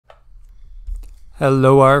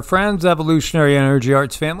Hello, our friends, Evolutionary Energy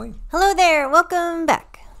Arts family. Hello there, welcome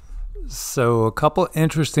back. So a couple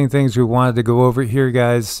interesting things we wanted to go over here,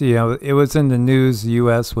 guys. You know, it was in the news, the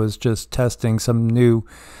U.S. was just testing some new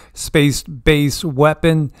space-based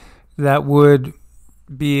weapon that would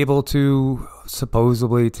be able to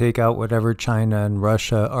supposedly take out whatever China and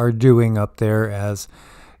Russia are doing up there as,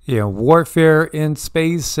 you know, warfare in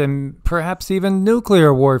space, and perhaps even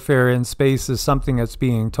nuclear warfare in space is something that's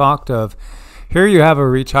being talked of. Here you have a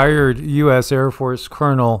retired U.S. Air Force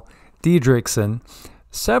Colonel Diedrichson.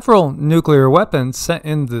 Several nuclear weapons sent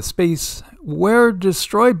into space were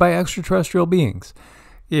destroyed by extraterrestrial beings.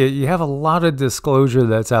 You have a lot of disclosure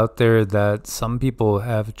that's out there that some people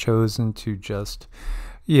have chosen to just,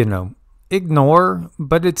 you know, ignore,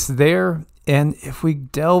 but it's there. And if we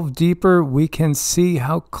delve deeper, we can see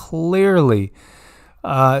how clearly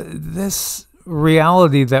this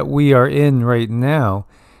reality that we are in right now,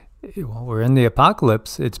 well, we're in the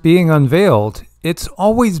apocalypse, it's being unveiled. It's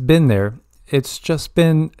always been there. It's just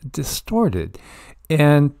been distorted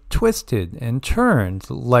and twisted and turned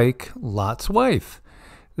like Lot's wife.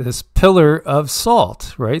 This pillar of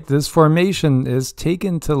salt, right? This formation is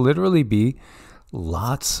taken to literally be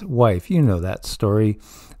Lot's wife. You know that story.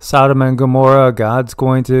 Sodom and Gommorah, God's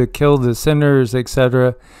going to kill the sinners,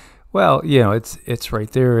 etc. Well, you know, it's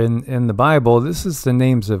right there in the Bible. This is the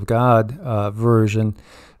names of God version.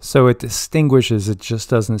 So it distinguishes, it just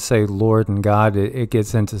doesn't say Lord and God, it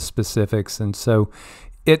gets into specifics. And so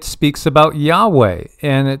it speaks about Yahweh,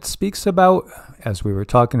 and it speaks about, as we were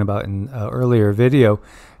talking about in an earlier video,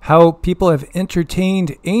 how people have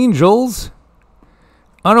entertained angels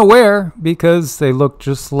unaware because they look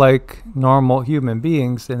just like normal human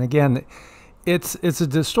beings. And again, it's a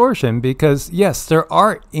distortion because, yes, there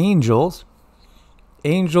are angels.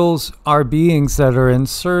 Angels are beings that are in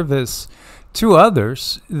service to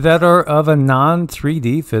others that are of a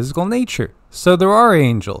non-3D physical nature. So there are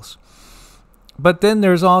angels. But then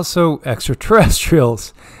there's also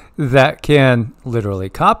extraterrestrials that can literally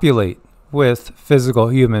copulate with physical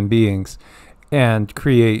human beings and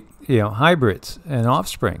create, you know, hybrids and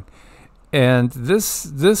offspring. And this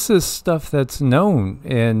is stuff that's known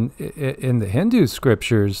in the Hindu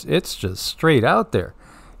scriptures. It's just straight out there.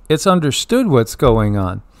 It's understood what's going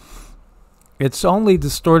on. It's only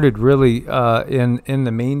distorted really in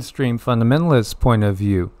the mainstream fundamentalist point of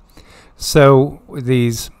view. So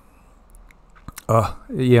these,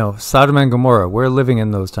 you know, Sodom and Gomorrah, we're living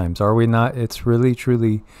in those times, are we not? It's really,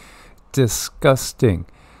 truly disgusting.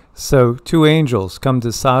 So two angels come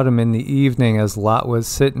to Sodom in the evening as Lot was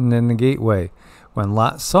sitting in the gateway. When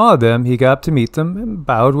Lot saw them, he got up to meet them and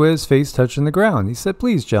bowed with his face touching the ground. He said,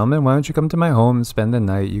 "Please, gentlemen, why don't you come to my home and spend the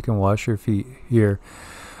night? You can wash your feet here.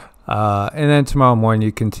 And then tomorrow morning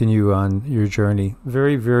you continue on your journey."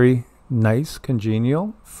 Very, very nice,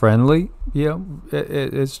 congenial, friendly. You know,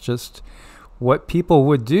 it's just what people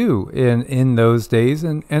would do in those days,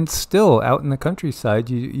 and still out in the countryside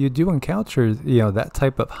you do encounter, you know, that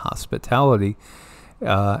type of hospitality,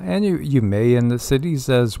 and you may in the cities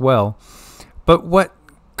as well. But what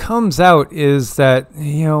comes out is that,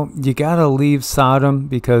 you know, you gotta leave Sodom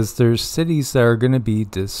because there's cities that are going to be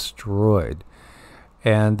destroyed.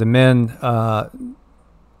 And the men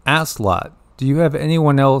asked Lot, "Do you have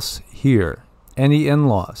anyone else here? Any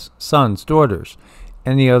in-laws, sons, daughters,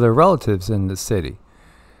 any other relatives in the city?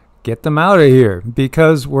 Get them out of here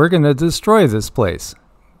because we're going to destroy this place."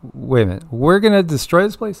 Wait a minute. We're going to destroy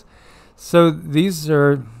this place? So these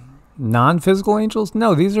are non-physical angels?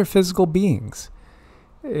 No, these are physical beings.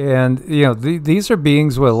 And, you know, these are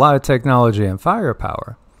beings with a lot of technology and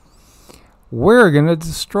firepower. We're going to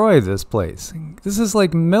destroy this place. This is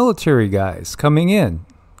like military guys coming in.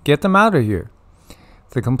 Get them out of here.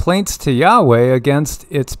 The complaints to Yahweh against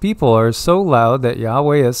its people are so loud that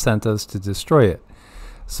Yahweh has sent us to destroy it.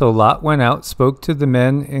 So Lot went out, spoke to the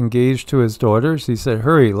men engaged to his daughters. He said,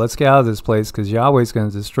 "Hurry, let's get out of this place because Yahweh's going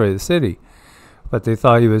to destroy the city." But they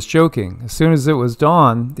thought he was joking. As soon as it was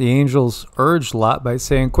dawn, the angels urged Lot by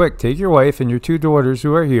saying, "Quick, take your wife and your 2 daughters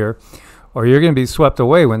who are here, or you're going to be swept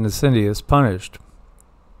away when the city is punished."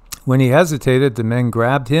 When he hesitated, the men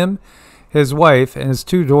grabbed him, his wife, and his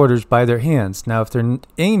 2 daughters by their hands. Now, if they're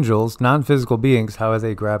angels, non-physical beings, how are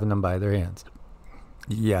they grabbing them by their hands?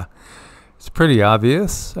 Yeah, it's pretty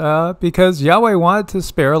obvious, because Yahweh wanted to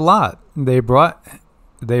spare Lot. They brought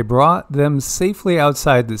them safely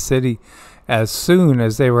outside the city. As soon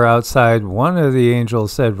as they were outside, one of the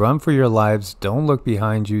angels said, "Run for your lives. Don't look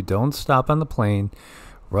behind you. Don't stop on the plain.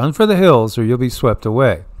 Run for the hills or you'll be swept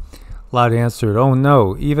away." Lot answered, "Oh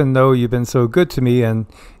no, even though you've been so good to me, and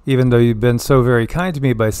even though you've been so very kind to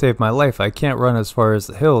me by saving my life, I can't run as far as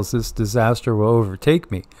the hills. This disaster will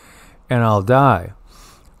overtake me, and I'll die.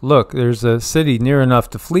 Look, there's a city near enough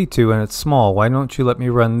to flee to, and it's small. Why don't you let me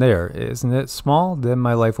run there? Isn't it small? Then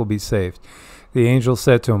my life will be saved." The angel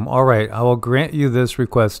said to him, "All right, I will grant you this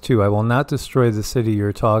request too. I will not destroy the city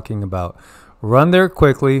you're talking about. Run there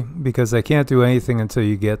quickly, because I can't do anything until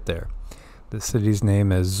you get there." The city's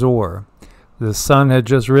name is Zor. The sun had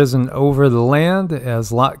just risen over the land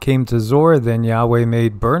as Lot came to Zor. Then Yahweh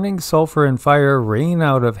made burning sulfur and fire rain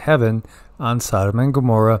out of heaven on Sodom and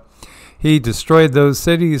Gommorah. He destroyed those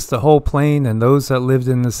cities, the whole plain, and those that lived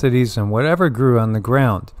in the cities, and whatever grew on the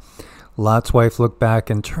ground. Lot's wife looked back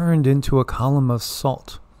and turned into a column of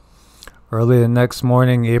salt. Early the next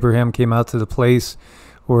morning, Abraham came out to the place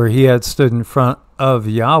where he had stood in front of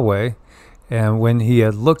Yahweh. And when he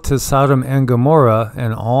had looked to Sodom and Gomorrah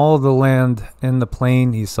and all the land in the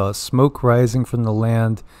plain, he saw smoke rising from the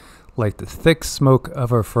land like the thick smoke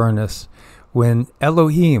of a furnace. When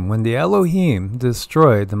the Elohim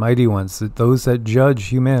destroyed the mighty ones, those that judge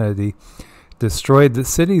humanity, destroyed the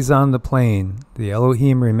cities on the plain, the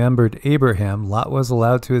Elohim remembered Abraham. Lot was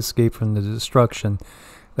allowed to escape from the destruction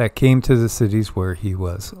that came to the cities where he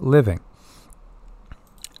was living.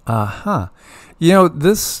 You know,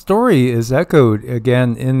 this story is echoed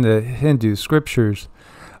again in the Hindu scriptures,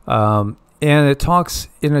 and it talks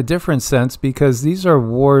in a different sense because these are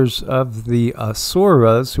wars of the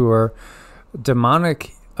Asuras, who are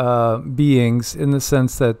demonic beings in the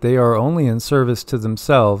sense that they are only in service to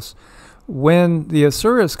themselves. When the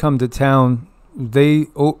Asuras come to town, they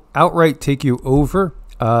outright take you over.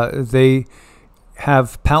 They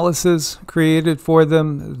have palaces created for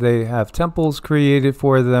them. They have temples created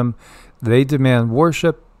for them. They demand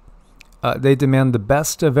worship. They demand the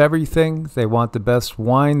best of everything. They want the best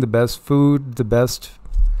wine, the best food, the best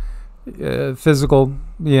physical,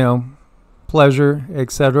 pleasure,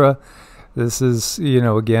 etc. This is,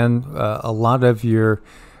 again, a lot of your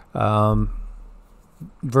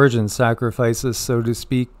virgin sacrifices, so to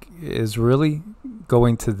speak, is really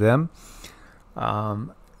going to them.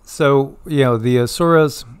 So, the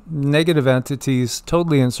Asuras, negative entities,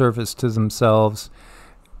 totally in service to themselves.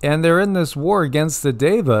 And they're in this war against the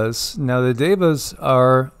Devas. Now, the Devas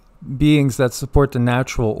are beings that support the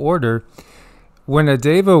natural order. When a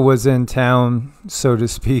Deva was in town, so to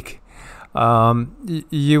speak,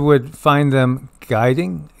 you would find them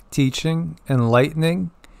guiding, teaching, enlightening,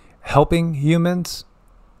 helping humans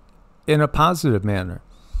in a positive manner,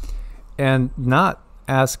 and not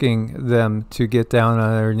asking them to get down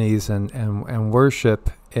on their knees and worship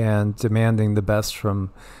and demanding the best from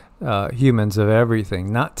humans of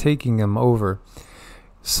everything, not taking them over.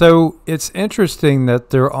 So it's interesting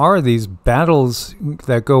that there are these battles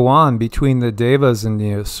that go on between the Devas and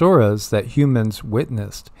the Asuras that humans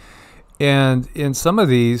witnessed. And in some of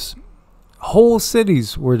these, whole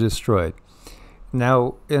cities were destroyed.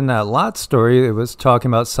 Now, in that Lot story, it was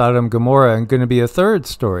talking about Sodom and Gomorrah, and going to be a third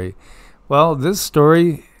story. Well, this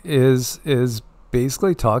story is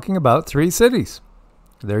basically talking about 3 cities.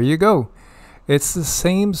 There you go. It's the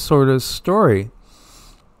same sort of story.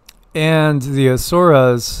 And the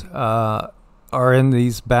Asuras are in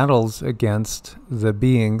these battles against the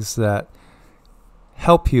beings that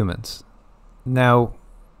help humans. Now,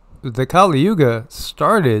 the Kali Yuga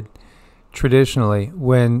started traditionally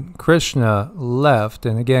when Krishna left.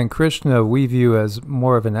 And again, Krishna we view as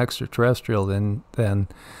more of an extraterrestrial than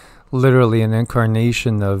literally an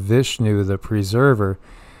incarnation of Vishnu, the preserver.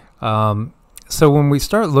 So when we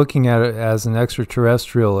start looking at it as an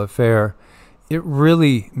extraterrestrial affair, it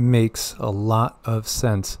really makes a lot of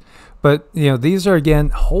sense. But, these are, again,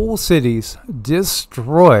 whole cities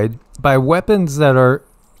destroyed by weapons that are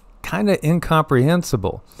kind of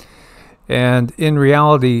incomprehensible. And in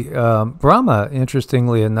reality, Brahma,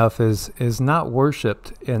 interestingly enough, is not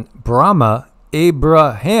worshipped. And Brahma,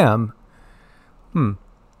 Abraham,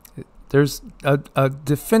 there's a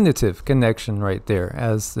definitive connection right there,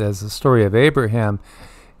 as the story of Abraham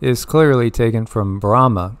is clearly taken from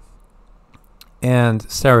Brahma. And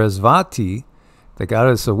Sarasvati, the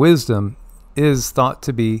goddess of wisdom, is thought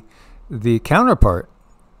to be the counterpart,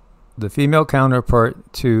 the female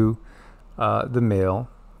counterpart to the male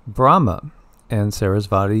Brahma. And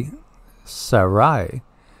Sarasvati, Sarai,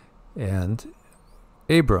 and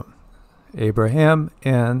Abraham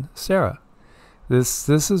and Sarah. This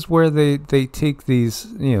is where they take these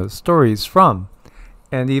stories from.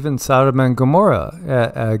 And even Sodom and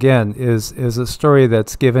Gomorrah, again, is a story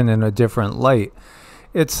that's given in a different light.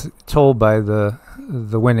 It's told by the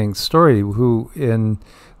winning story, who in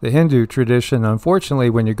the Hindu tradition, unfortunately,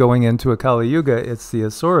 when you're going into a Kali Yuga, it's the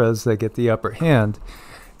Asuras that get the upper hand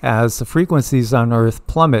as the frequencies on Earth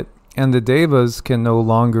plummet, and the Devas can no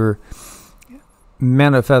longer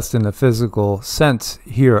manifest in a physical sense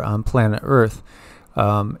here on planet Earth.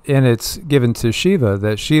 And it's given to Shiva,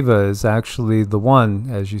 that Shiva is actually the one,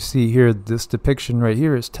 as you see here, this depiction right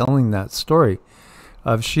here is telling that story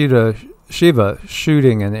of Shiva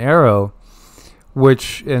shooting an arrow,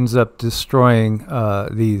 which ends up destroying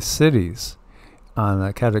these cities on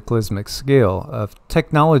a cataclysmic scale of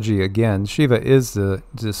technology. Again, Shiva is the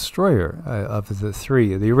destroyer of the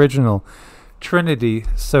three, the original Trinity,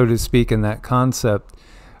 so to speak, in that concept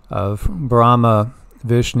of Brahma,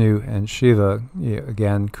 Vishnu, and Shiva,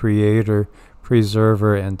 again, creator,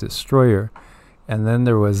 preserver, and destroyer. And then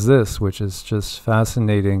there was this, which is just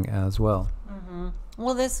fascinating as well. Mm-hmm.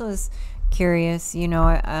 Well, this was curious,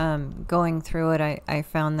 going through it, I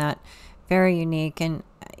found that very unique. And,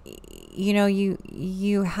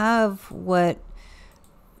 you have what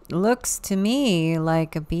looks to me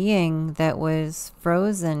like a being that was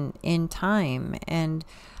frozen in time, and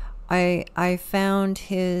I found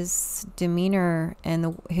his demeanor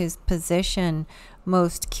and his position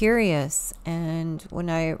most curious. And when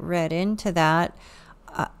I read into that,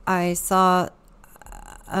 I saw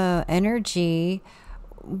energy.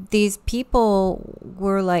 These people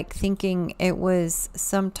were like thinking it was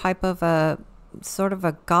some type of a sort of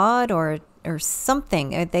a god or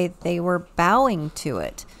something. They were bowing to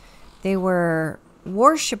it. They were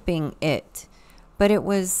worshiping it. But it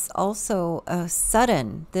was also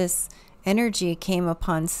sudden. This energy came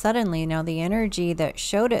upon suddenly. Now, the energy that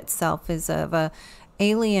showed itself is of a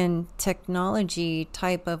alien technology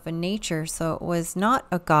type of a nature. So it was not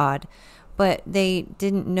a god, but they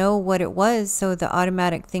didn't know what it was. So the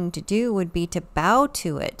automatic thing to do would be to bow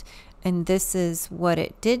to it. And this is what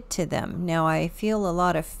it did to them. Now, I feel a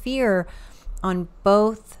lot of fear on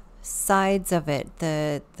both sides of it,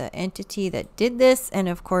 the entity that did this, and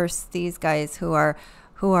of course these guys who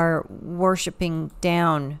are worshiping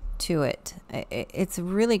down to it. It's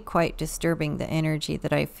really quite disturbing, the energy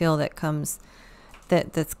that I feel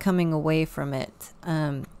that's coming away from it.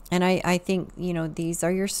 And I think, these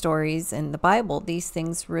are your stories in the Bible. These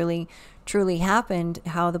things really truly happened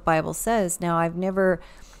how the Bible says. Now, I've never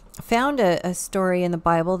found a story in the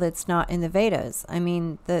Bible that's not in the Vedas. I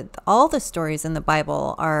mean, all the stories in the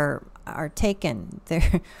Bible are taken,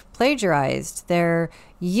 they're plagiarized, they're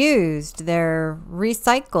used, they're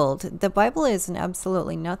recycled. The Bible is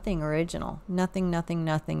absolutely nothing original,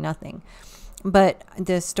 nothing. But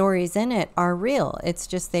the stories in it are real. It's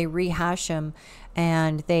just they rehash them,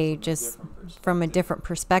 and they just from a different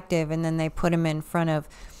perspective, and then they put them in front of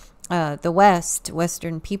the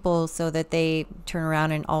Western people, so that they turn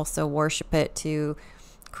around and also worship it to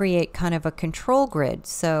create kind of a control grid.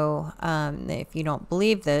 So if you don't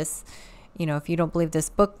believe this, if you don't believe this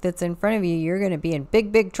book that's in front of you, you're going to be in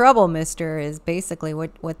big trouble, mister, is basically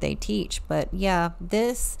what they teach. But yeah,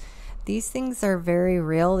 these things are very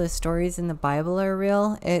real. The stories in the Bible are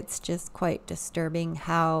real. It's just quite disturbing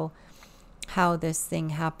how this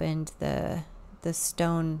thing happened. The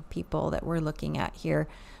stone people that we're looking at here.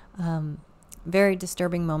 Very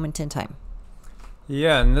disturbing moment in time.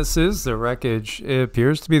 Yeah, and this is the wreckage. It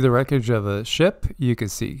appears to be the wreckage of a ship. You can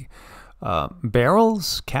see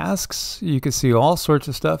barrels, casks. You can see all sorts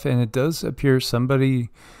of stuff, and it does appear somebody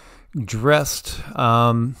dressed,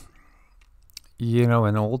 in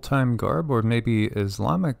old-time garb, or maybe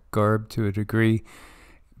Islamic garb to a degree,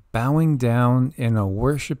 bowing down in a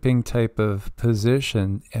worshiping type of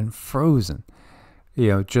position and frozen,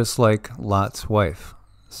 just like Lot's wife.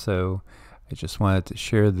 So I just wanted to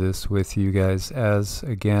share this with you guys, as,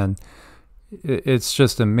 again, it's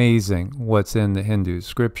just amazing what's in the Hindu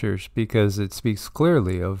scriptures, because it speaks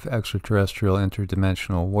clearly of extraterrestrial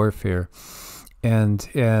interdimensional warfare. And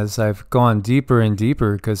as I've gone deeper and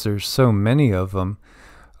deeper, because there's so many of them,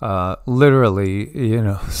 literally,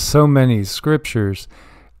 so many scriptures,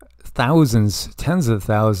 thousands, tens of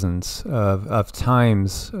thousands of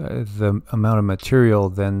times the amount of material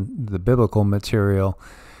than the biblical material.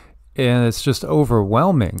 And it's just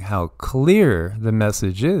overwhelming how clear the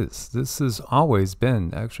message is. This has always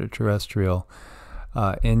been extraterrestrial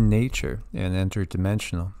in nature and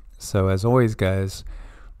interdimensional. So as always, guys,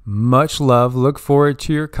 much love. Look forward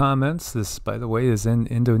to your comments. This, by the way, is in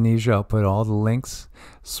Indonesia. I'll put all the links.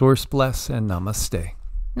 Source bless and namaste.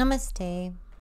 Namaste.